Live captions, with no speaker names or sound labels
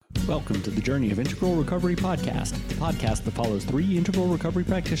Welcome to the Journey of Integral Recovery podcast, the podcast that follows three integral recovery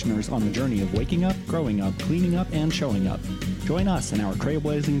practitioners on the journey of waking up, growing up, cleaning up, and showing up. Join us and our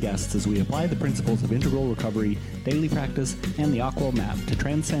trailblazing guests as we apply the principles of integral recovery, daily practice, and the Aqua Map to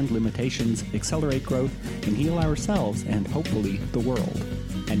transcend limitations, accelerate growth, and heal ourselves and, hopefully, the world.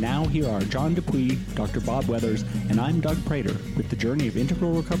 And now here are John Dupuy, Dr. Bob Weathers, and I'm Doug Prater with the Journey of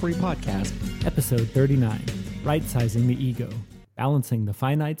Integral Recovery podcast, Episode 39, Right-Sizing the Ego, Balancing the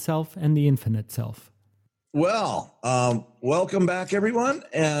Finite Self and the Infinite Self. Well, welcome back, everyone.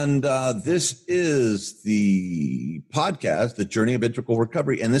 And this is the podcast, The Journey of Integral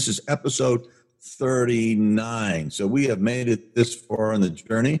Recovery, and this is episode 39. So we have made it this far in the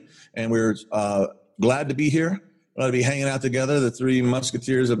journey, and we're glad to be here. Glad to be hanging out together, the three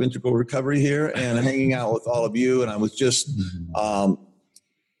musketeers of integral recovery here, and hanging out with all of you. And I was just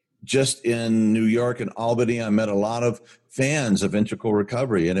in New York and Albany. I met a lot of fans of integral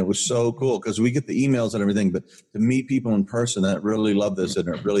recovery, and it was so cool because we get the emails and everything, but to meet people in person that really love this and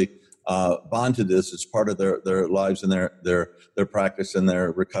are really bond to this as part of their lives and their practice and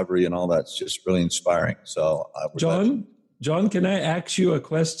their recovery and all that's just really inspiring. So, John, can I ask you a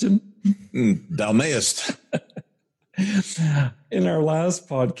question? Thou mayest. In our last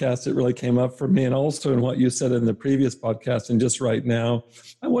podcast, it really came up for me, and also in what you said in the previous podcast, and just right now,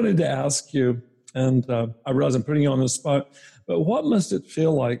 I wanted to ask you, and I realize I'm putting you on the spot, but what must it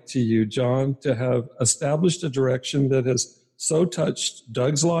feel like to you, John, to have established a direction that has so touched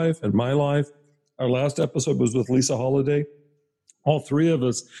Doug's life and my life? Our last episode was with Lisa Holiday. All three of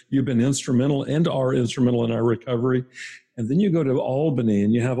us, you've been instrumental and are instrumental in our recovery. And then you go to Albany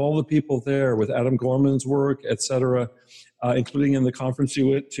and you have all the people there with Adam Gorman's work, et cetera, including in the conference you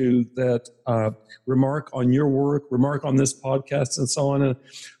went to that remark on your work, remark on this podcast, and so on. And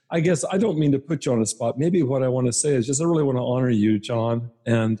I guess I don't mean to put you on the spot. Maybe what I want to say is just I really want to honor you, John.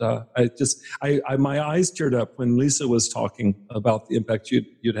 And my eyes teared up when Lisa was talking about the impact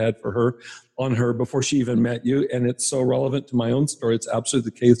you'd had on her before she even met you. And it's so relevant to my own story. It's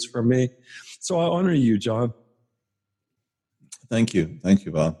absolutely the case for me. So I honor you, John. Thank you,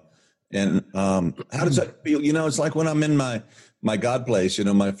 Bob. And how does that feel? You know, it's like when I'm in my God place,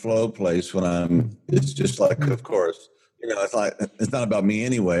 my flow place. It's just like, of course, it's like it's not about me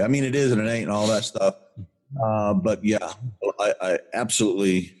anyway. I mean, it is and it ain't and all that stuff. But yeah, I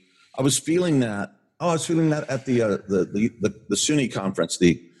absolutely. I was feeling that. Oh, I was feeling that at the SUNY conference,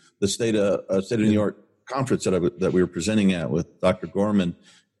 the state of New York conference that we were presenting at with Dr. Gorman,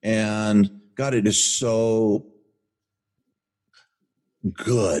 and God, it is so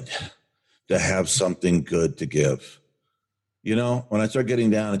good to have something good to give. When I start getting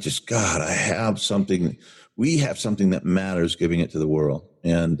down, it's just, God, we have something that matters, giving it to the world.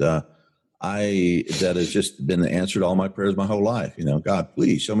 And that has just been the answer to all my prayers my whole life. God,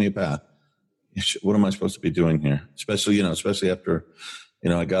 please show me a path. What am I supposed to be doing here? Especially after,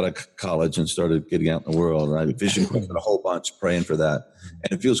 I got to college and started getting out in the world. And I vision quested a whole bunch, praying for that.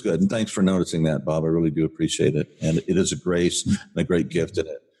 And it feels good. And thanks for noticing that, Bob. I really do appreciate it. And it is a grace and a great gift. And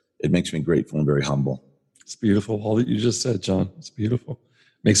it makes me grateful and very humble. It's beautiful. All that you just said, John. It's beautiful.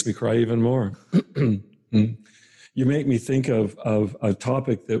 Makes me cry even more. You make me think of a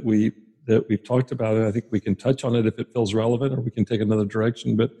topic that we've talked about, and I think we can touch on it if it feels relevant, or we can take another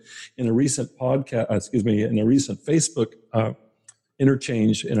direction. But in a recent in a recent Facebook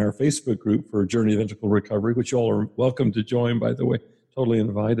interchange in our Facebook group for Journey of Integral Recovery, which you all are welcome to join, by the way, totally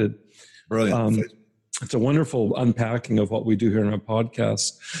invited. Brilliant. It's a wonderful unpacking of what we do here in our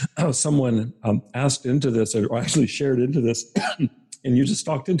podcast. Someone asked into this, or actually shared into this, and you just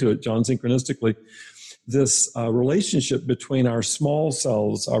talked into it, John, synchronistically, this relationship between our small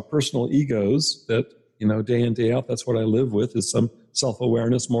selves, our personal egos that, day in, day out, that's what I live with, is some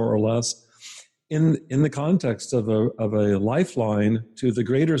self-awareness, more or less, in the context of a lifeline to the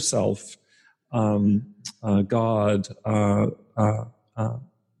greater self, God,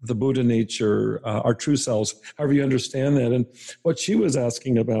 the Buddha nature, our true selves, however you understand that. And what she was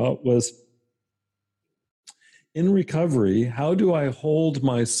asking about was, in recovery, how do I hold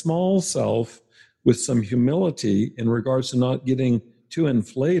my small self with some humility in regards to not getting too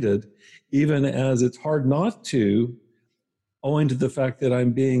inflated, even as it's hard not to, owing to the fact that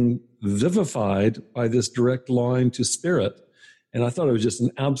I'm being vivified by this direct line to spirit? And I thought it was just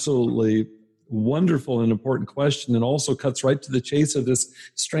an absolutely wonderful and important question, and also cuts right to the chase of this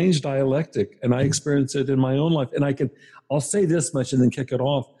strange dialectic. And I experience it in my own life. And I'll say this much and then kick it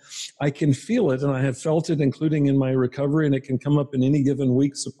off. I can feel it, and I have felt it, including in my recovery, and it can come up in any given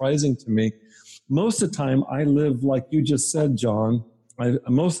week, surprising to me. Most of the time, I live like you just said, John.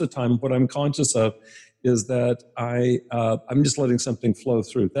 Most of the time, what I'm conscious of is that I'm just letting something flow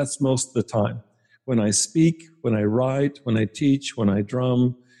through. That's most of the time. When I speak, when I write, when I teach, when I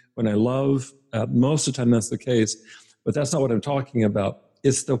drum, when I love, most of the time that's the case. But that's not what I'm talking about.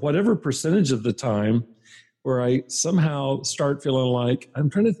 It's the whatever percentage of the time where I somehow start feeling like, I'm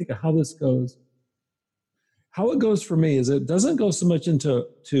trying to think of how this goes. How it goes for me is it doesn't go so much into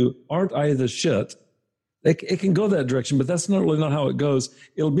aren't I the shit? It can go that direction, but that's not how it goes.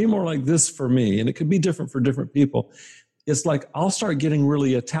 It'll be more like this for me, and it could be different for different people. It's like I'll start getting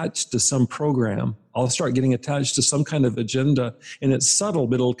really attached to some program. I'll start getting attached to some kind of agenda, and it's subtle,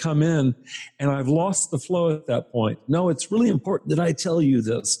 but it'll come in, and I've lost the flow at that point. No, it's really important that I tell you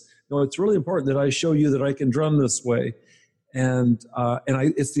this. No, it's really important that I show you that I can drum this way. And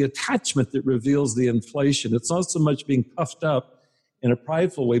it's the attachment that reveals the inflation. It's not so much being puffed up in a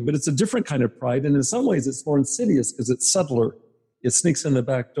prideful way, but it's a different kind of pride. And in some ways it's more insidious because it's subtler. It sneaks in the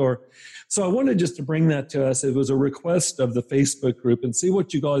back door. So I wanted just to bring that to us. It was a request of the Facebook group, and see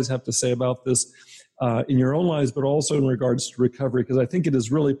what you guys have to say about this in your own lives, but also in regards to recovery, because I think it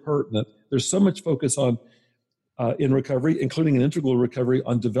is really pertinent. There's so much focus on in recovery, including an integral recovery,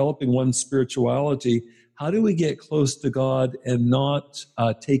 on developing one's spirituality. How do we get close to God and not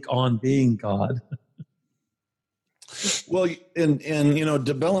take on being God? Well, and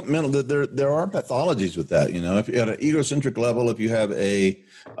developmental, there are pathologies with that. If you're at an egocentric level, if you have a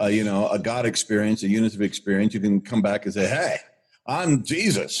God experience, a unitive experience, you can come back and say, hey, I'm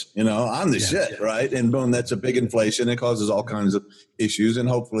Jesus, I'm the shit, right? And boom, that's a big inflation. It causes all kinds of issues. And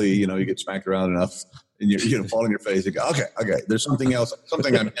hopefully, you get smacked around enough and you fall on your face and go, okay, there's something else,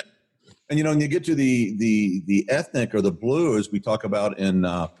 something I'm in. And, when you get to the ethnic or the blue, as we talk about in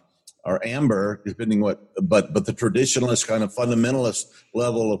or amber, depending but the traditionalist kind of fundamentalist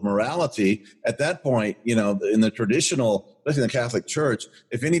level of morality, at that point, in the traditional, especially in the Catholic Church,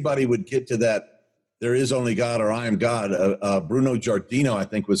 if anybody would get to that, there is only God or I am God, Bruno Giardino, I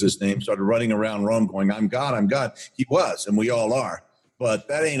think was his name, started running around Rome going, I'm God, I'm God. He was, and we all are. But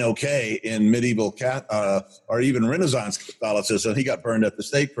that ain't okay in medieval or even Renaissance Catholicism. He got burned at the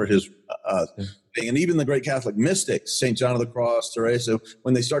stake for his thing. And even the great Catholic mystics, St. John of the Cross, Teresa,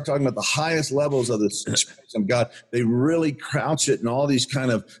 when they start talking about the highest levels of the experience of God, they really crouch it in all these kind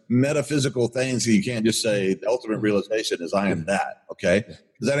of metaphysical things. So you can't just say the ultimate realization is I am that, okay?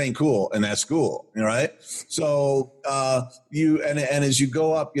 Because that ain't cool, and that's cool, right? So and as you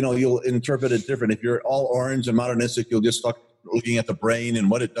go up, you'll interpret it different. If you're all orange and modernistic, you'll just start looking at the brain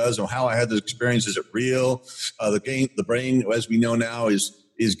and what it does and how I had this experience. Is it real? The brain, as we know now, is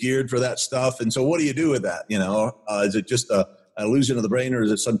geared for that stuff. And so what do you do with that? Is it just an illusion of the brain, or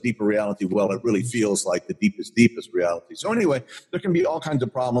is it some deeper reality? Well, it really feels like the deepest reality. So anyway, there can be all kinds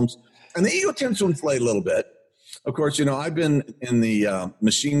of problems. And the ego tends to inflate a little bit. Of course, I've been in the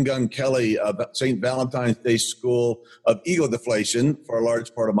Machine Gun Kelly St. Valentine's Day School of Ego Deflation for a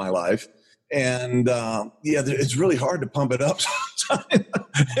large part of my life. And it's really hard to pump it up sometimes.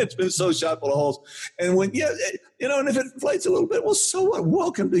 It's been so shot full of holes. And and if it inflates a little bit, well, so what?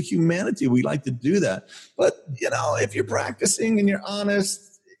 Welcome to humanity. We like to do that. But, if you're practicing and you're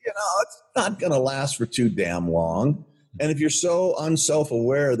honest, it's not going to last for too damn long. And if you're so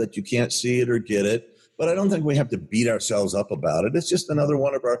unself-aware that you can't see it or get it, but I don't think we have to beat ourselves up about it. It's just another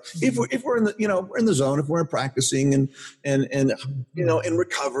one of our. If we're in the we're in the zone. If we're practicing and in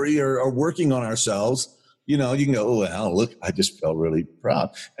recovery or working on ourselves, you can go, oh well, look, I just felt really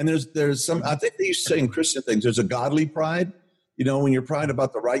proud. And there's some. I think they used to say in Christian things, there's a godly pride. When you're proud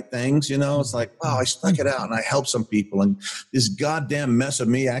about the right things, it's like, wow, I stuck it out and I helped some people, and this goddamn mess of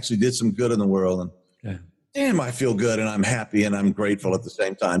me actually did some good in the world. And damn, I feel good and I'm happy and I'm grateful at the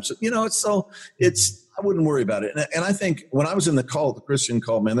same time. So I wouldn't worry about it. And I think when I was in the cult, the Christian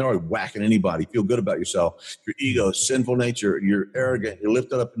cult, man, they're always whacking anybody. Feel good about yourself. Your ego, sinful nature, you're arrogant, you're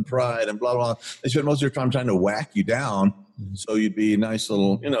lifted up in pride and blah, blah, blah. They spend most of their time trying to whack you down. So you'd be a nice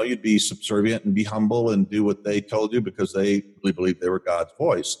little, you'd be subservient and be humble and do what they told you because they really believed they were God's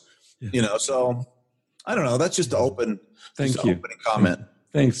voice. So I don't know. That's just an opening comment.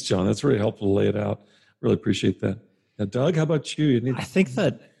 Thanks, John. That's very helpful to lay it out. Really appreciate that. Now, Doug, how about you? I think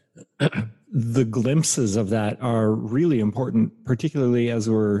that the glimpses of that are really important, particularly as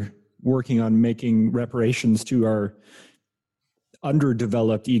we're working on making reparations to our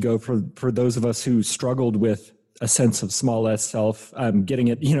underdeveloped ego for those of us who struggled with a sense of small s self, getting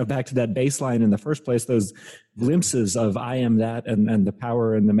it, back to that baseline in the first place, those glimpses of I am that and the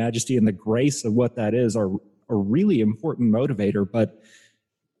power and the majesty and the grace of what that is are a really important motivator. But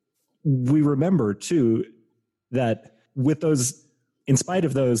we remember too that with those, in spite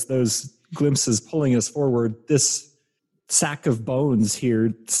of those glimpses pulling us forward, this sack of bones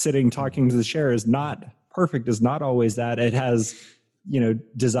here sitting talking to the chair is not perfect is not always that. It has,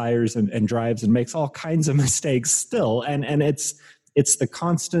 desires and drives and makes all kinds of mistakes still. And it's the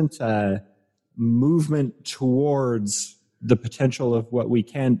constant movement towards the potential of what we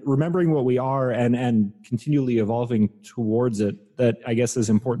can, remembering what we are and continually evolving towards it, that I guess is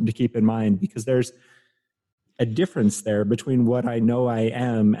important to keep in mind, because there's a difference there between what I know I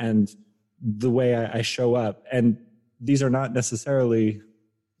am and the way I show up. And these are not necessarily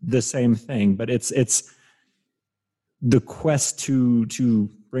the same thing, but it's the quest to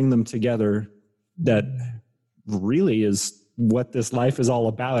bring them together that really is what this life is all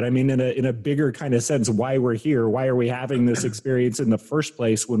about. I mean, in a bigger kind of sense, why we're here, why are we having this experience in the first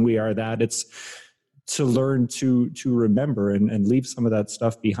place when we are that? It's to learn to remember and leave some of that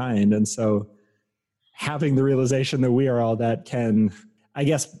stuff behind. And so having the realization that we are all that can, I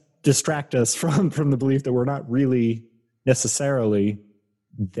guess, distract us from the belief that we're not really necessarily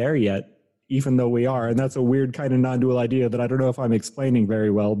there yet, even though we are. And that's a weird kind of non-dual idea that I don't know if I'm explaining very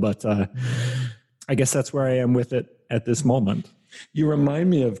well, but I guess that's where I am with it at this moment. You remind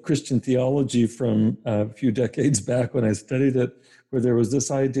me of Christian theology from a few decades back when I studied it, where there was this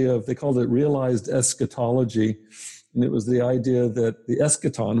idea of, they called it realized eschatology. And it was the idea that the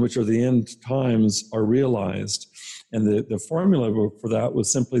eschaton, which are the end times, are realized. And the formula for that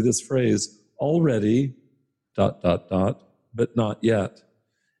was simply this phrase, already, ... but not yet.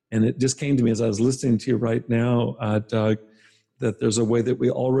 And it just came to me as I was listening to you right now, Doug, that there's a way that we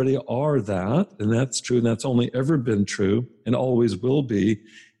already are that, and that's true, and that's only ever been true, and always will be,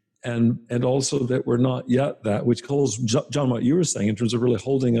 and also that we're not yet that, which calls, John, what you were saying in terms of really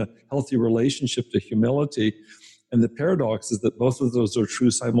holding a healthy relationship to humility. And the paradox is that both of those are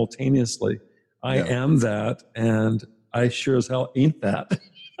true simultaneously. I am that, and I sure as hell ain't that.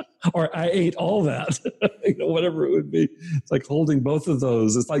 Or I ate all that, whatever it would be. It's like holding both of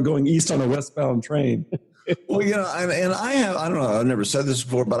those. It's like going east on a westbound train. Well, and I don't know, I've never said this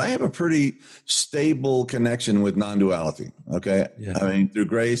before, but I have a pretty stable connection with non-duality. Okay. Yeah. I mean, through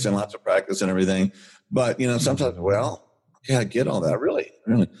grace and lots of practice and everything. But, sometimes, I get all that, really,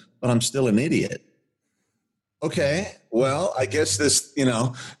 but I'm still an idiot. Okay, well, I guess this,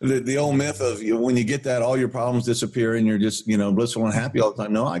 the old myth of when you get that, all your problems disappear and you're just, blissful and happy all the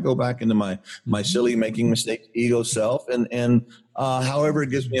time. No, I go back into my silly, making mistakes, ego self. And however,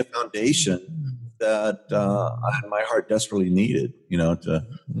 it gives me a foundation that my heart desperately needed, to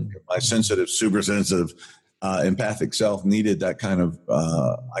my sensitive, super sensitive, empathic self needed that kind of,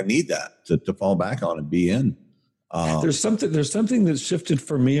 I need that to fall back on and be in. There's something that's shifted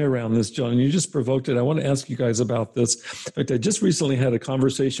for me around this, John. You just provoked it. I want to ask you guys about this. In fact, I just recently had a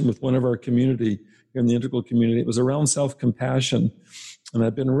conversation with one of our community here in the Integral community. It was around self-compassion. And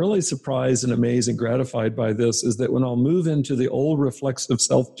I've been really surprised and amazed and gratified by this, is that when I'll move into the old reflexive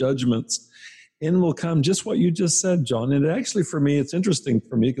self-judgments, in will come just what you just said, John. And actually, for me, it's interesting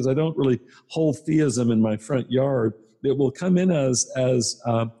for me because I don't really hold theism in my front yard. It will come in as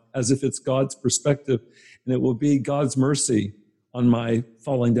if it's God's perspective. And it will be God's mercy on my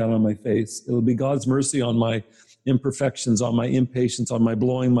falling down on my face. It will be God's mercy on my imperfections, on my impatience, on my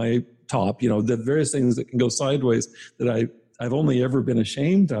blowing my top, the various things that can go sideways that I've only ever been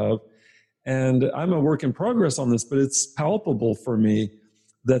ashamed of. And I'm a work in progress on this, but it's palpable for me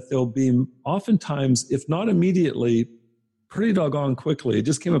that there'll be oftentimes, if not immediately, pretty doggone quickly. It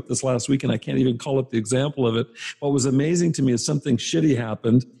just came up this last week and I can't even call up the example of it. What was amazing to me is something shitty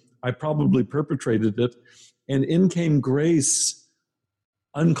happened. I probably perpetrated it, and in came grace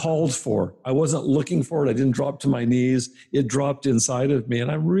uncalled for. I wasn't looking for it. I didn't drop to my knees. It dropped inside of me,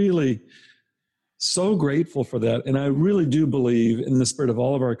 and I'm really so grateful for that. And I really do believe, in the spirit of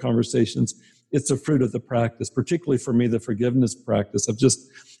all of our conversations, it's a fruit of the practice, particularly for me, the forgiveness practice.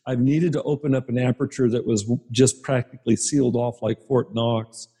 I've needed to open up an aperture that was just practically sealed off like Fort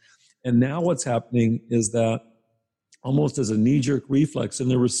Knox. And now what's happening is that almost as a knee-jerk reflex in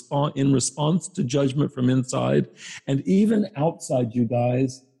response to judgment from inside and even outside, you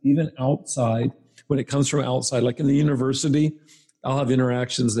guys, even outside, when it comes from outside, like in the university, I'll have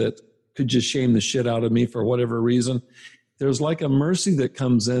interactions that could just shame the shit out of me for whatever reason. There's like a mercy that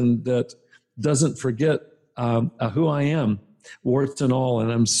comes in that doesn't forget who I am, warts and all,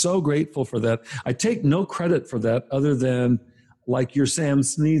 and I'm so grateful for that. I take no credit for that other than like your Sam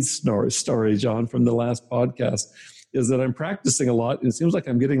Snead story, John, from the last podcast, is that I'm practicing a lot, and it seems like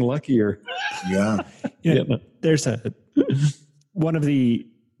I'm getting luckier. Yeah. There's one of the,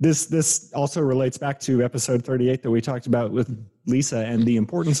 this also relates back to episode 38 that we talked about with Lisa, and the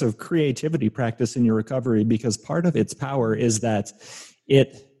importance of creativity practice in your recovery, because part of its power is that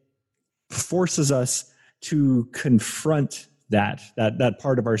it forces us to confront that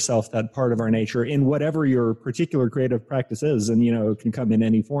part of ourself, that part of our nature, in whatever your particular creative practice is. And, it can come in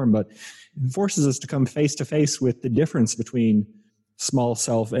any form, but it forces us to come face to face with the difference between small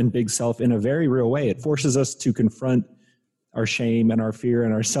self and big self in a very real way. It forces us to confront our shame and our fear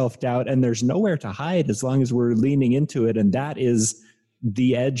and our self-doubt, and there's nowhere to hide as long as we're leaning into it. And that is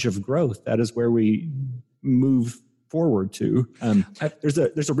the edge of growth. That is where we move forward to. There's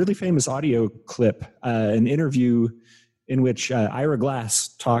a really famous audio clip, an interview in which Ira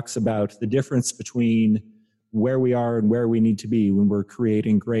Glass talks about the difference between where we are and where we need to be when we're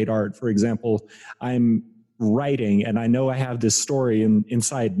creating great art. For example, I'm writing and I know I have this story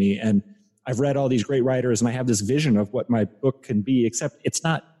inside me, and I've read all these great writers and I have this vision of what my book can be, except it's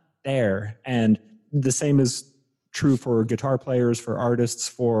not there. And the same is true for guitar players, for artists,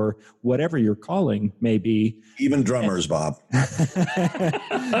 for whatever your calling may be. Even drummers, Bob.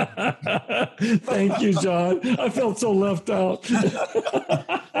 Thank you, John. I felt so left out.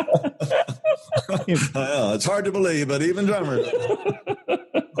 Well, it's hard to believe, but even drummers.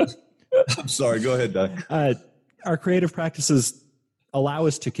 I'm sorry. Go ahead, Doug. Our creative practices allow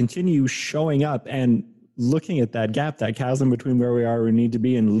us to continue showing up and looking at that gap, that chasm between where we are and we need to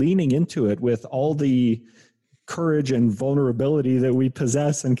be, and leaning into it with all the courage and vulnerability that we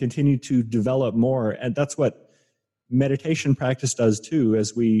possess and continue to develop more. And that's what meditation practice does too,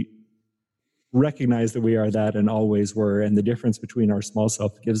 as we recognize that we are that and always were. And the difference between our small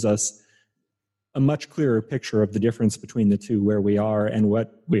self gives us a much clearer picture of the difference between the two, where we are and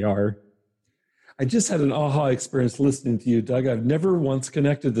what we are. I just had an aha experience listening to you, Doug. I've never once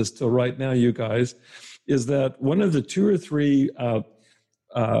connected this till right now, you guys, is that one of the 2 or 3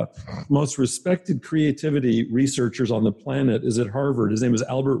 most respected creativity researchers on the planet is at Harvard. His name is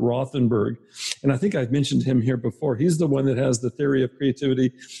Albert Rothenberg. And I think I've mentioned him here before. He's the one that has the theory of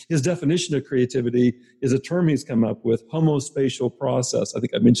creativity. His definition of creativity is a term he's come up with, homospatial process. I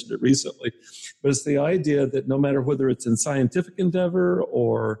think I mentioned it recently. But it's the idea that no matter whether it's in scientific endeavor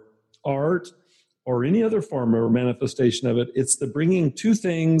or art or any other form or manifestation of it, it's the bringing 2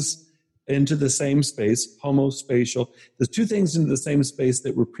 things into the same space, homospatial. There's 2 things into the same space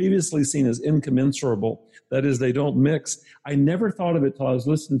that were previously seen as incommensurable. That is, they don't mix. I never thought of it till I was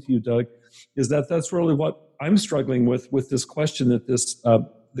listening to you, Doug, is that's really what I'm struggling with this question that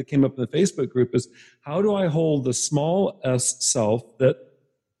that came up in the Facebook group is, how do I hold the small s self that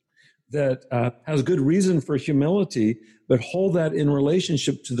has good reason for humility, but hold that in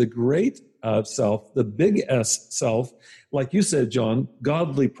relationship to the great self, the big S self, like you said, John,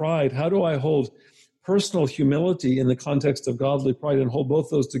 godly pride. How do I hold personal humility in the context of godly pride and hold both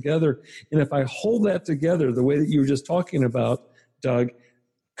those together? And if I hold that together the way that you were just talking about, Doug,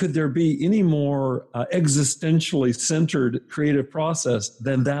 could there be any more existentially centered creative process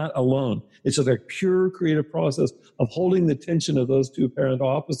than that alone? It's just a pure creative process of holding the tension of those 2 apparent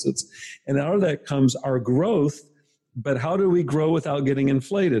opposites. And out of that comes our growth. But how do we grow without getting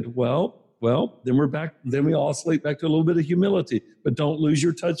inflated? Well, then we're back. Then we oscillate back to a little bit of humility, but don't lose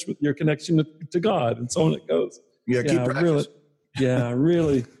your touch with your connection to God, and so on it goes. Yeah, keep practicing.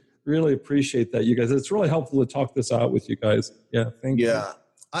 Really appreciate that, you guys. It's really helpful to talk this out with you guys. Yeah, thank you. Yeah,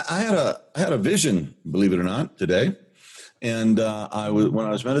 I had a vision, believe it or not, today, and when I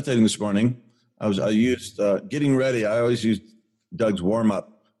was meditating this morning, I used getting ready. I always use Doug's warm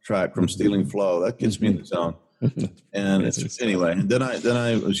up track from Stealing Flow. That gets me in the zone. And anyway, then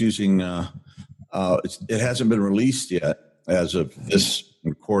I was using, it hasn't been released yet as of this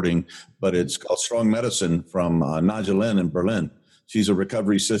recording, but it's called Strong Medicine from Nadja Lin in Berlin. She's a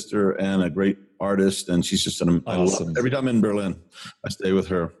recovery sister and a great artist, and she's just awesome. Every time I'm in Berlin, I stay with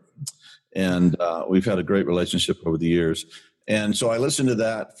her, and we've had a great relationship over the years. And so I listened to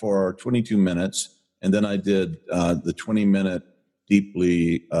that for 22 minutes, and then I did the 20-minute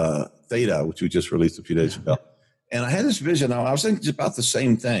Deeply Theta, which we just released a few days ago. And I had this vision. I was thinking about the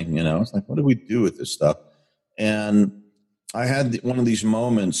same thing, It's like, what do we do with this stuff? And I had one of these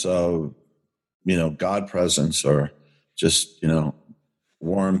moments of, God presence, or just,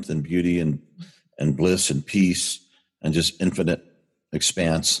 warmth and beauty and bliss and peace and just infinite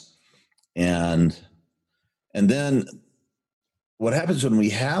expanse. And then what happens when we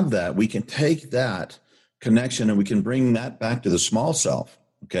have that, we can take that connection and we can bring that back to the small self.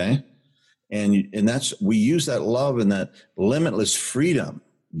 Okay. And we use that love and that limitless freedom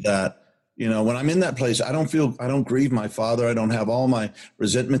that, when I'm in that place, I don't grieve my father. I don't have all my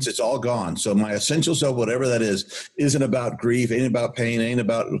resentments. It's all gone. So my essential self, whatever that is, isn't about grief, ain't about pain, ain't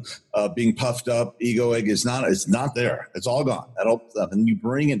about being puffed up. Ego egg it's not there. It's all gone. That all stuff. And you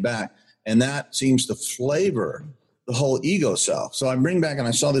bring it back. And that seems to flavor the whole ego self. So I bring back, and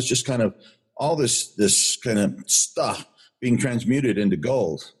I saw this just kind of all this kind of stuff being transmuted into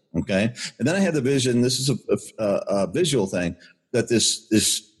gold. Okay. And then I had the vision. This is a visual thing, that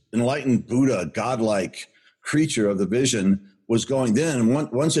this enlightened Buddha, godlike creature of the vision, was going then,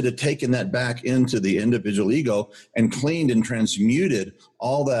 once it had taken that back into the individual ego and cleaned and transmuted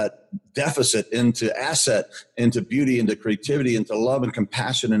all that deficit into asset, into beauty, into creativity, into love and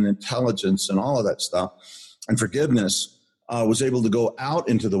compassion and intelligence and all of that stuff, and forgiveness, was able to go out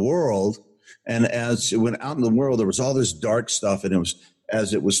into the world. And as it went out in the world, there was all this dark stuff, and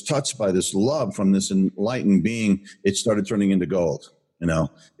as it was touched by this love from this enlightened being, it started turning into gold.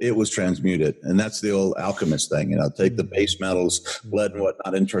 It was transmuted. And that's the old alchemist thing, take the base metals, lead and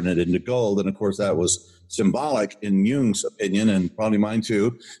whatnot, and turn it into gold. And of course, that was symbolic in Jung's opinion, and probably mine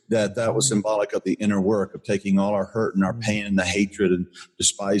too, that was symbolic of the inner work of taking all our hurt and our pain and the hatred and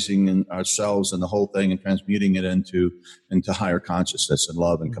despising ourselves and the whole thing, and transmuting it into higher consciousness and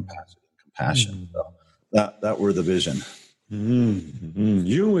love and compassion. So that were the vision. Mm-hmm.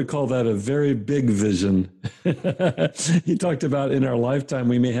 Jung would call that a very big vision. He talked about, in our lifetime,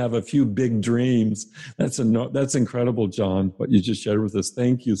 we may have a few big dreams. That's incredible, John, what you just shared with us.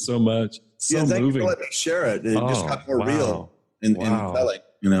 Thank you so much. So thank moving. you for letting me share it. It just got more real in telling,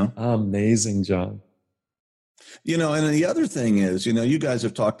 Amazing, John. And the other thing is, you guys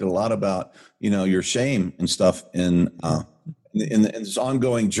have talked a lot about, your shame and stuff in this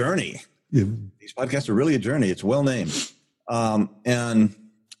ongoing journey. Yeah. These podcasts are really a journey. It's well named. And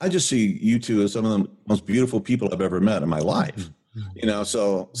I just see you two as some of the most beautiful people I've ever met in my life,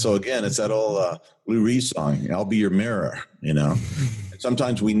 so again, it's that old Lou Reed song, I'll be your mirror, And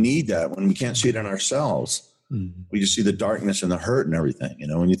sometimes we need that when we can't see it in ourselves. We just see the darkness and the hurt and everything,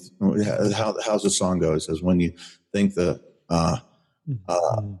 when how's the song go? It says, when you think the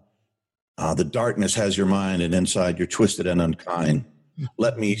darkness has your mind, and inside you're twisted and unkind,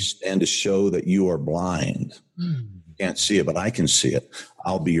 let me stand to show that you are blind. Can't see it, but I can see it.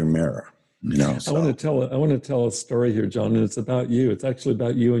 I'll be your mirror. So. I want to tell a story here, John, and it's about you. It's actually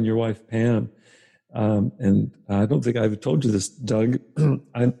about you and your wife, Pam. And I don't think I've told you this, Doug.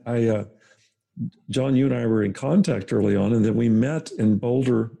 John, you and I were in contact early on, and then we met in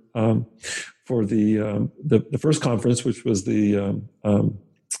Boulder for the first conference, which was the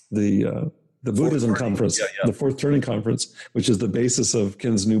Buddhism conference, the Fourth Turning Conference, which is the basis of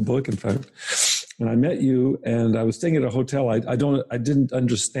Ken's new book, in fact. And I met you, and I was staying at a hotel. I didn't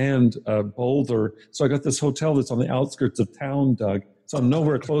understand Boulder, so I got this hotel that's on the outskirts of town, Doug. So I'm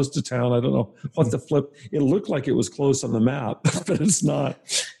nowhere close to town. I don't know what the flip. It looked like it was close on the map, but it's not.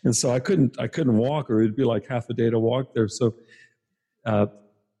 And so I couldn't walk, or it'd be like half a day to walk there. So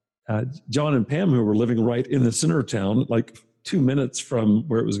John and Pam, who were living right in the center of town, like 2 minutes from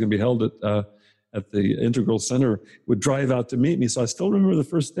where it was going to be held at the Integral Center, would drive out to meet me. So I still remember the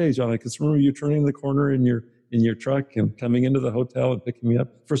first day, John. I can remember you turning the corner in your truck and coming into the hotel and picking me up.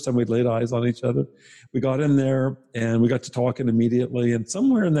 First time we'd laid eyes on each other. We got in there and we got to talking immediately. And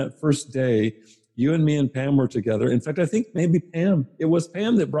somewhere in that first day, you and me and Pam were together. In fact, I think maybe it was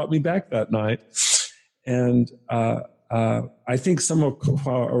Pam that brought me back that night. And I think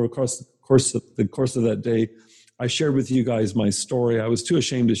across the course of that day, I shared with you guys my story. I was too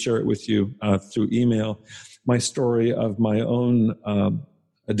ashamed to share it with you through email, my story of my own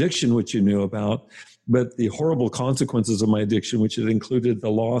addiction, which you knew about, but the horrible consequences of my addiction, which had included the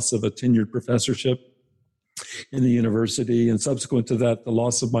loss of a tenured professorship in the university, and subsequent to that, the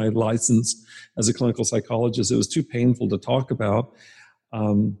loss of my license as a clinical psychologist. It was too painful to talk about.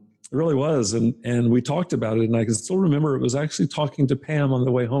 It really was. And we talked about it, and I can still remember it was actually talking to Pam on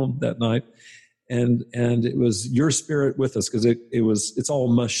the way home that night. And it was your spirit with us, because it's all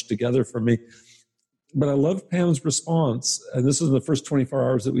mushed together for me. But I love Pam's response, and this is the first 24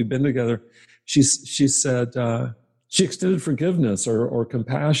 hours that we've been together. She said she extended forgiveness or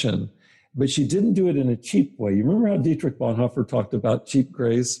compassion, but she didn't do it in a cheap way. You remember how Dietrich Bonhoeffer talked about cheap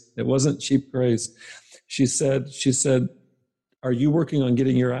grace? It wasn't cheap grace. She said, are you working on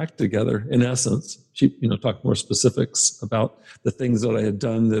getting your act together? In essence, she talked more specifics about the things that I had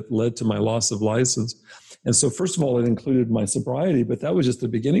done that led to my loss of license. And so first of all, it included my sobriety, but that was just the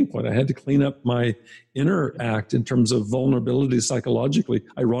beginning point. I had to clean up my inner act in terms of vulnerability psychologically.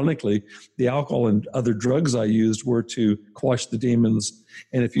 Ironically, the alcohol and other drugs I used were to quash the demons.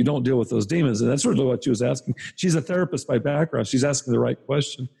 And if you don't deal with those demons, and that's sort of what she was asking. She's a therapist by background. She's asking the right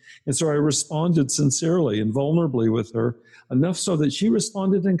question. And so I responded sincerely and vulnerably with her, enough so that she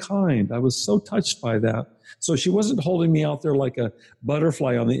responded in kind. I was so touched by that. So she wasn't holding me out there like a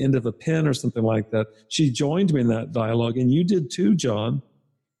butterfly on the end of a pin or something like that. She joined me in that dialogue, and you did too, John.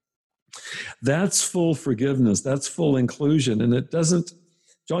 That's full forgiveness. That's full inclusion. And it doesn't,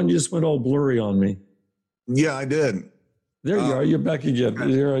 John, you just went all blurry on me. Yeah, I did. There you are. You're back again. You're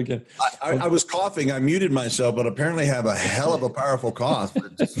here again. I was coughing. I muted myself, but apparently have a hell of a powerful cough.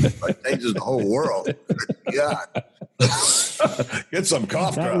 It just like changes the whole world. Yeah. Get some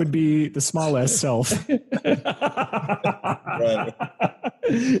cough That drop. would be the small S self. Right.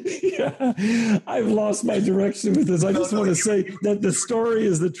 Yeah, I've lost my direction with this. I just want to say that the story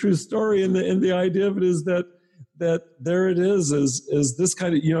is the true story, and the idea of it is that there it is this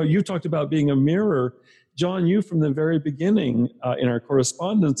kind of, you talked about being a mirror. John, you from the very beginning in our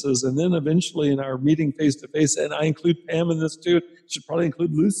correspondences, and then eventually in our meeting face to face, and I include Pam in this too. Should probably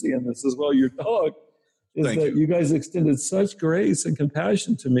include Lucy in this as well. Your dog. You guys extended such grace and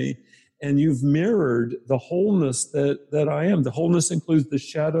compassion to me, and you've mirrored the wholeness that I am. The wholeness includes the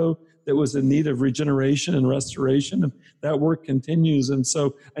shadow that was in need of regeneration and restoration, and that work continues. And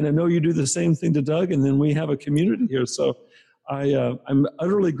I know you do the same thing to Doug, and then we have a community here. So I'm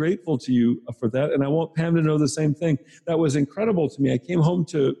utterly grateful to you for that, and I want Pam to know the same thing. That was incredible to me. I came home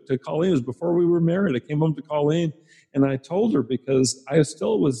to Colleen. It was before we were married. I came home to Colleen, and I told her, because I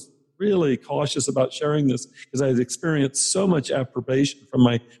still was really cautious about sharing this, because I had experienced so much approbation from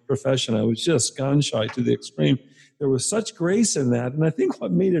my profession. I was just gun shy to the extreme. There was such grace in that, and I think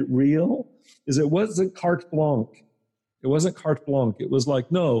what made it real is it wasn't carte blanche. It wasn't carte blanche. It was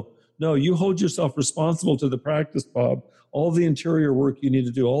like, no, you hold yourself responsible to the practice, Bob. All the interior work you need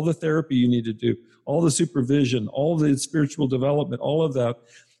to do, all the therapy you need to do, all the supervision, all the spiritual development, all of that.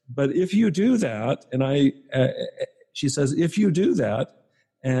 But if you do that, and she says, if you do that,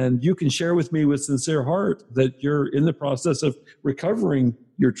 and you can share with me with sincere heart that you're in the process of recovering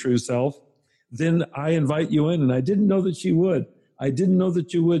your true self, then I invite you in. And I didn't know that she would. I didn't know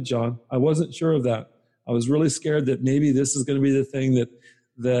that you would, John. I wasn't sure of that. I was really scared that maybe this is going to be the thing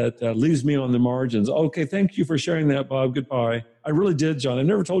that leaves me on the margins. Okay, thank you for sharing that, Bob. Goodbye. I really did, John. I've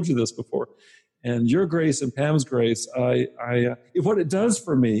never told you this before. And your grace and Pam's grace, what it does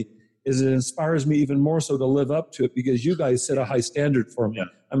for me is it inspires me even more so to live up to it, because you guys set a high standard for me. Yeah.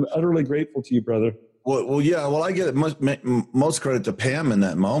 I'm utterly grateful to you, brother. Well, yeah. Well, I get it most credit to Pam in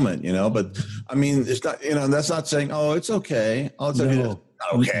that moment, But I mean, it's not, that's not saying, oh, it's okay. Oh, it's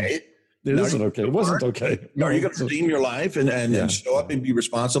okay. It isn't okay. It wasn't okay. No, are you going to redeem your life and show up and be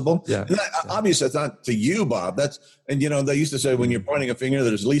responsible? Yeah. And obviously, that's not to you, Bob. They used to say when you're pointing a finger,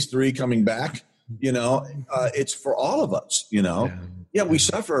 there's at least three coming back. It's for all of us. Yeah, we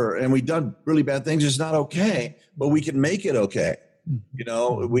suffer and we've done really bad things. It's not okay, but we can make it okay.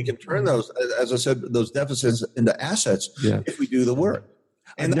 We can turn those, as I said, those deficits into assets if we do the work.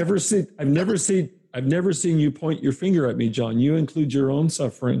 And I've never seen you point your finger at me, John. You include your own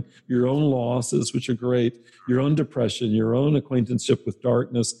suffering, your own losses, which are great, your own depression, your own acquaintanceship with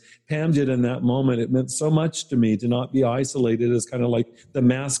darkness. Pam did in that moment. It meant so much to me to not be isolated as kind of like the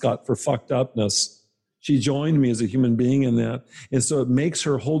mascot for fucked upness. She joined me as a human being in that. And so it makes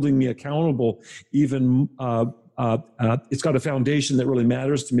her holding me accountable even, it's got a foundation that really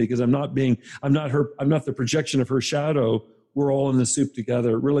matters to me, because I'm not the projection of her shadow. We're all in the soup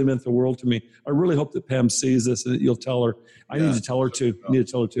together. It really meant the world to me. I really hope that Pam sees this and that you'll tell her. I need to tell her too.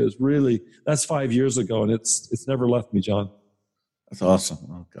 It's really, that's 5 years ago, and it's never left me, John. That's awesome.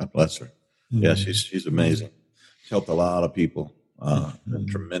 Oh, God bless her. Mm-hmm. Yeah, she's amazing. She helped a lot of people. A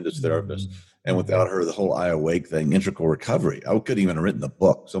tremendous therapist. And without her, the whole I Awake thing, integral recovery, I couldn't even have written the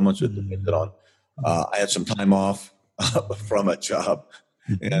book. So much it depended on. I had some time off from a job.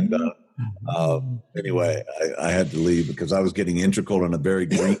 And anyway, I had to leave because I was getting integral in a very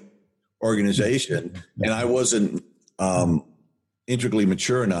green organization. And I wasn't integrally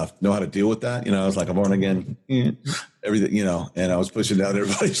mature enough to know how to deal with that. I was like, I'm born again, everything, and I was pushing down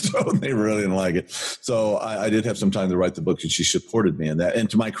everybody's throat and they really didn't like it. So I did have some time to write the book, and she supported me in that. And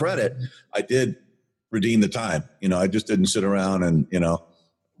to my credit, I did redeem the time. I just didn't sit around and,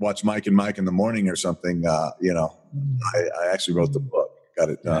 watch Mike and Mike in the morning or something. I actually wrote the book, got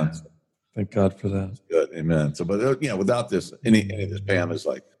it done. Yeah. Thank God for that. Good. Amen. So, but without this, any of this, Pam is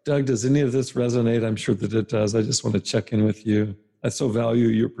like, Doug, does any of this resonate? I'm sure that it does. I just want to check in with you. I so value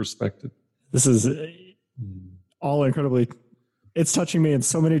your perspective. This is all incredibly, it's touching me in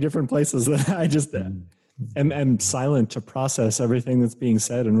so many different places that I just am silent to process everything that's being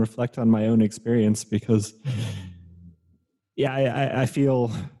said and reflect on my own experience, because I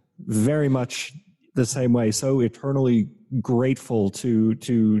feel very much the same way. So eternally grateful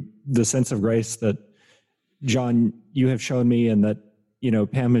to the sense of grace that, John, you have shown me, and that,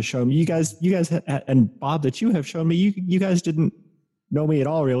 Pam has shown me. You guys, and Bob, that you have shown me. You guys didn't know me at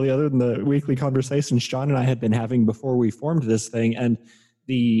all, really, other than the weekly conversations John and I had been having before we formed this thing, and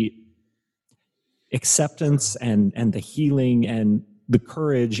the acceptance and the healing and the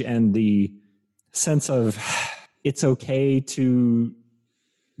courage and the sense of it's okay to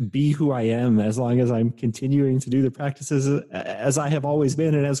be who I am as long as I'm continuing to do the practices as I have always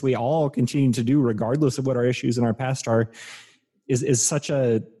been, and as we all continue to do, regardless of what our issues in our past are, is such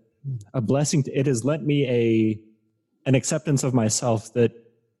a blessing. It has lent me an acceptance of myself that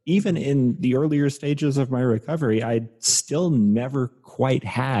even in the earlier stages of my recovery, I still never quite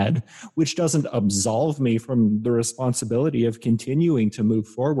had, which doesn't absolve me from the responsibility of continuing to move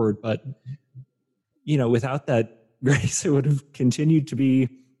forward. But, without that grace, it would have continued to be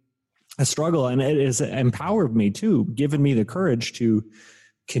a struggle. And it has empowered me too, given me the courage to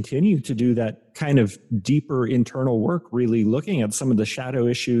continue to do that kind of deeper internal work, really looking at some of the shadow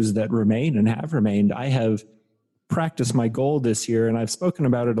issues that remain and have remained. I have practiced my goal this year, and I've spoken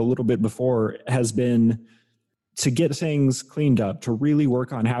about it a little bit before, has been to get things cleaned up, to really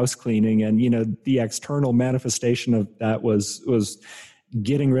work on house cleaning. And, the external manifestation of that was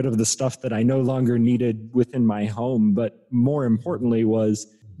getting rid of the stuff that I no longer needed within my home. But more importantly was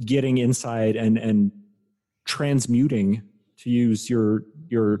getting inside and transmuting, to use your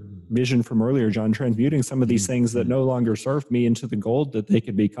vision from earlier, John, transmuting some of these things that no longer served me into the gold that they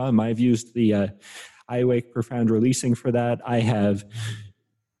could become. I've used the I Awake Profound Releasing for that. I have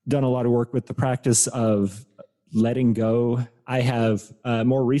done a lot of work with the practice of letting go. I have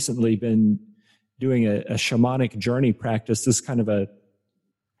more recently been doing a shamanic journey practice. This is kind of a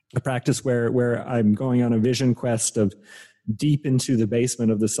practice where I'm going on a vision quest of deep into the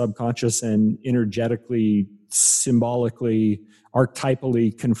basement of the subconscious and energetically, symbolically,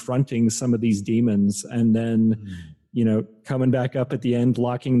 archetypally confronting some of these demons, and then coming back up at the end,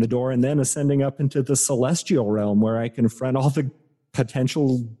 locking the door, and then ascending up into the celestial realm where I confront all the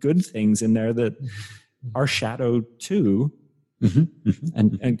potential good things in there that are shadow too,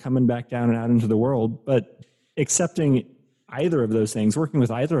 and coming back down and out into the world. But accepting either of those things, working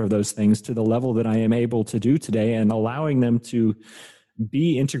with either of those things to the level that I am able to do today, and allowing them to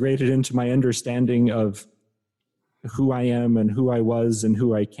be integrated into my understanding of who I am and who I was and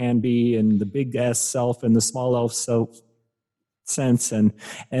who I can be, and the big S self and the small L self sense, and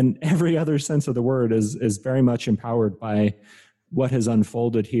every other sense of the word is very much empowered by what has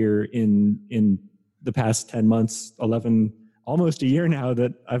unfolded here in the past 10 months, 11, almost a year now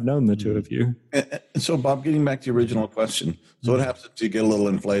that I've known the two of you. And so, Bob, getting back to your original question, so what happens if you get a little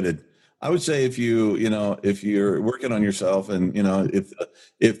inflated? I would say if you're working on yourself, and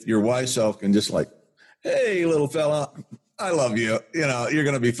if your wise self can just like, hey, little fella, I love you. You're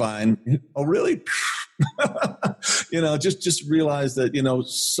going to be fine. Oh, really? Just realize that,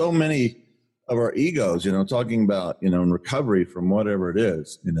 so many of our egos, talking about, in recovery from whatever it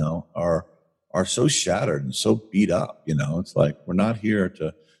is, are so shattered and so beat up. It's like, we're not here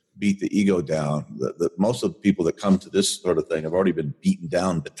to beat the ego down. Most of the people that come to this sort of thing have already been beaten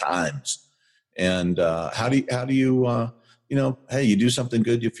down to times. And how do you hey, you do something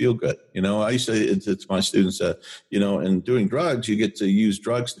good, you feel good. I used to say to my students that, in doing drugs, you get to use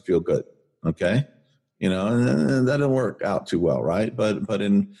drugs to feel good. Okay. And that didn't work out too well. Right. But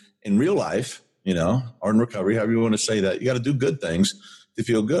in real life, or in recovery, however you want to say that, you got to do good things to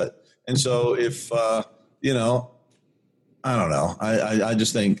feel good. And so if, I don't know, I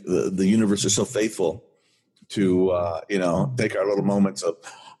just think the universe is so faithful to, take our little moments of,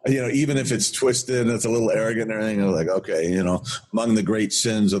 even if it's twisted and it's a little arrogant and everything, like, okay, among the great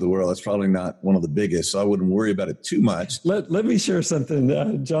sins of the world, it's probably not one of the biggest, so I wouldn't worry about it too much. Let me share something,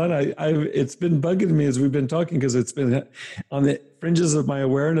 John. It's been bugging me as we've been talking, because it's been on the fringes of my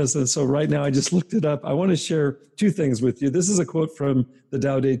awareness, and so right now I just looked it up. I want to share two things with you. This is a quote from the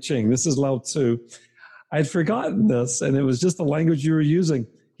Tao Te Ching. This is Lao Tzu. I'd forgotten this, and it was just the language you were using.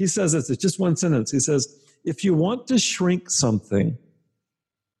 He says this, it's just one sentence. He says, if you want to shrink something,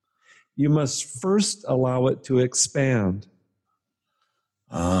 you must first allow it to expand.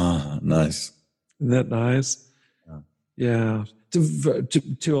 Ah, nice. Isn't that nice? Yeah.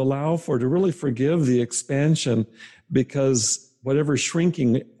 To allow for, to really forgive the expansion, because whatever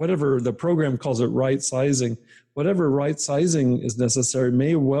shrinking, whatever the program calls it right sizing, whatever right sizing is necessary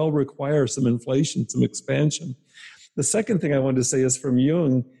may well require some inflation, some expansion. The second thing I wanted to say is from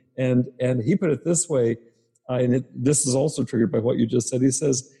Jung, and he put it this way, this is also triggered by what you just said. He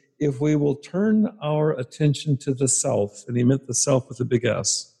says, if we will turn our attention to the self, and he meant the self with a big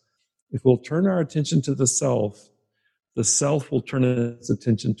S, if we'll turn our attention to the self will turn its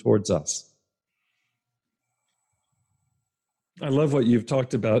attention towards us. I love what you've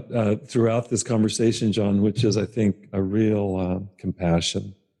talked about throughout this conversation, John, which is, I think, a real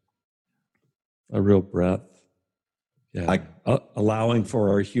compassion, a real breadth, Yeah, allowing for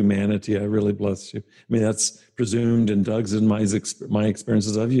our humanity. I really bless you. I mean, that's presumed in Doug's and my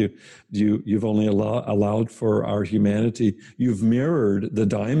experiences of you. You've only allowed for our humanity. You've mirrored the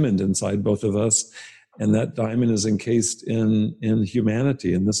diamond inside both of us, and that diamond is encased in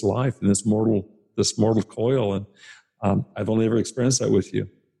humanity, in this life, in this mortal coil. And I've only ever experienced that with you.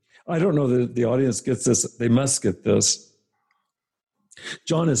 I don't know that the audience gets this. They must get this.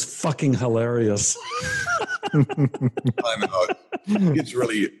 John is fucking hilarious. I know. It gets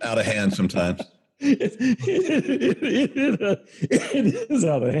really out of hand sometimes. It is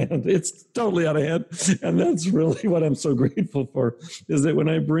out of hand. It's totally out of hand. And that's really what I'm so grateful for, is that when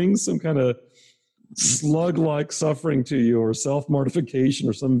I bring some kind of slug-like suffering to you or self-mortification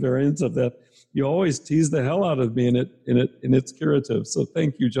or some variance of that, you always tease the hell out of me in its curative. So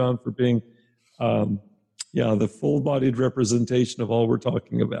thank you, John, for being the full-bodied representation of all we're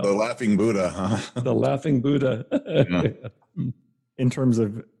talking about. The laughing Buddha, huh? The laughing Buddha. Yeah. In terms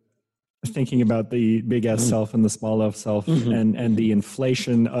of thinking about the big S self and the small f self and the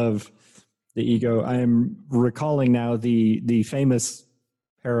inflation of the ego, I am recalling now the famous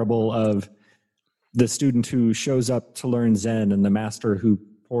parable of the student who shows up to learn Zen and the master who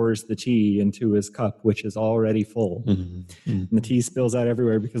pours the tea into his cup, which is already full. And the tea spills out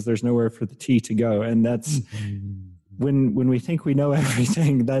everywhere because there's nowhere for the tea to go. And that's when we think we know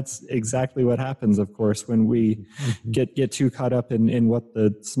everything, that's exactly what happens, of course, when we get too caught up in what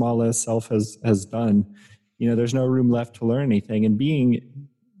the smallest self has done. You know, there's no room left to learn anything. And being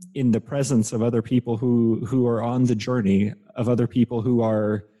in the presence of other people who are on the journey, of other people who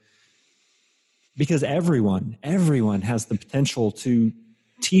are, because everyone has the potential to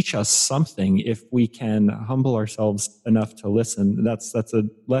teach us something if we can humble ourselves enough to listen. That's a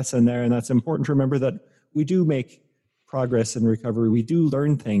lesson there, and that's important to remember, that we do make progress in recovery. We do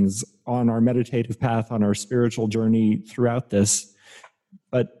learn things on our meditative path, on our spiritual journey throughout this,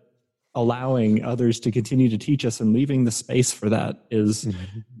 but allowing others to continue to teach us and leaving the space for that is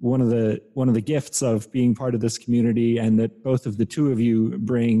one of the gifts of being part of this community, and that both of the two of you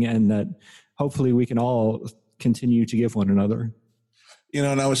bring, and that hopefully we can all continue to give one another. You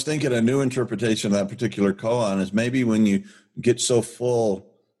know, and I was thinking a new interpretation of that particular koan is maybe when you get so full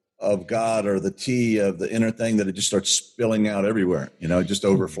of God or the tea of the inner thing that it just starts spilling out everywhere. You know, it just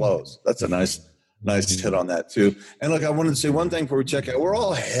overflows. That's a nice hit on that too. And look, I wanted to say one thing before we check out. We're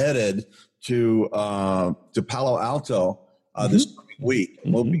all headed to Palo Alto this coming week.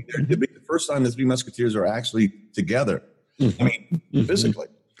 We'll be there. It'll be the first time the Three Musketeers are actually together. I mean, physically.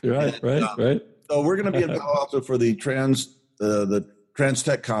 Right. So we're going to be in Palo Alto for the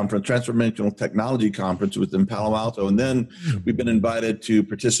TransTech Conference, Transformational Technology Conference within Palo Alto. And then we've been invited to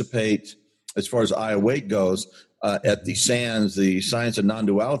participate, as far as iAwake goes, at the SANS, the Science and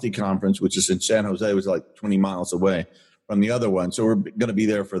Non-Duality Conference, which is in San Jose. It was like 20 miles away from the other one. So we're going to be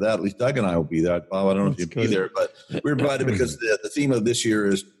there for that. At least Doug and I will be there. Bob, I don't know if you'll be there, but we're invited because the theme of this year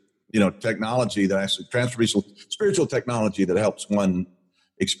is, technology that actually, transformational spiritual technology that helps one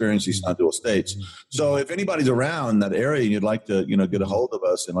experience these non-dual states. So if anybody's around that area and you'd like to, get a hold of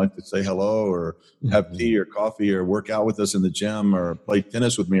us and like to say hello or have tea or coffee or work out with us in the gym or play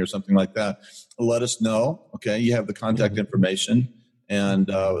tennis with me or something like that, let us know. Okay. You have the contact information. And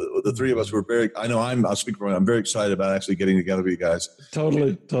the three of us were I'll speak for me. I'm very excited about actually getting together with you guys.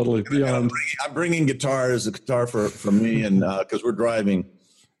 Totally. I'm bringing guitars, a guitar for me, and because we're driving.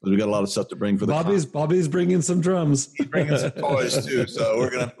 We got a lot of stuff to bring for the Bobby's bringing some drums. He's bringing some toys too, so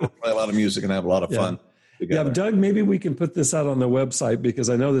we're gonna play a lot of music and have a lot of fun together. Yeah, Doug, maybe we can put this out on the website, because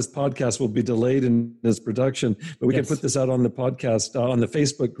I know this podcast will be delayed in its production, but we can put this out on the podcast on the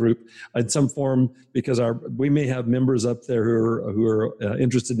Facebook group in some form, because we may have members up there who are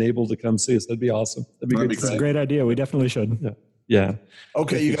interested and able to come see us. That'd be awesome. That'd be That's a great idea. We definitely should. Yeah.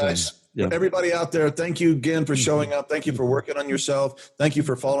 Okay, you guys. Yeah. Everybody out there, thank you again for showing up. Thank you for working on yourself. Thank you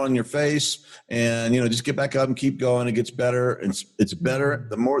for falling on your face, and just get back up and keep going. It gets better. It's better.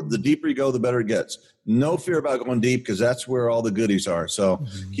 The deeper you go, the better it gets. No fear about going deep, because that's where all the goodies are. So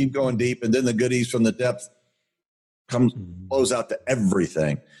keep going deep, and then the goodies from the depth flows out to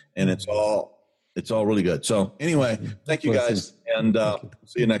everything, and it's all really good. So anyway, thank you guys, and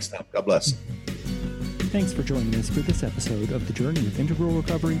see you next time. God bless. Thanks for joining us for this episode of the Journey of Integral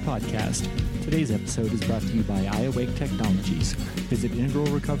Recovery podcast. Today's episode is brought to you by iAwake Technologies. Visit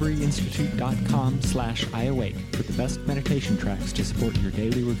integralrecoveryinstitute.com/iAwake for the best meditation tracks to support your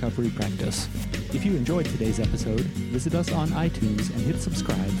daily recovery practice. If you enjoyed today's episode, visit us on iTunes and hit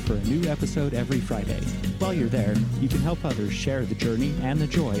subscribe for a new episode every Friday. While you're there, you can help others share the journey and the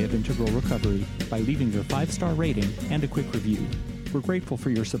joy of integral recovery by leaving your 5-star rating and a quick review. We're grateful for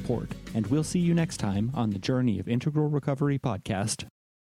your support, and we'll see you next time on the Journey of Integral Recovery podcast.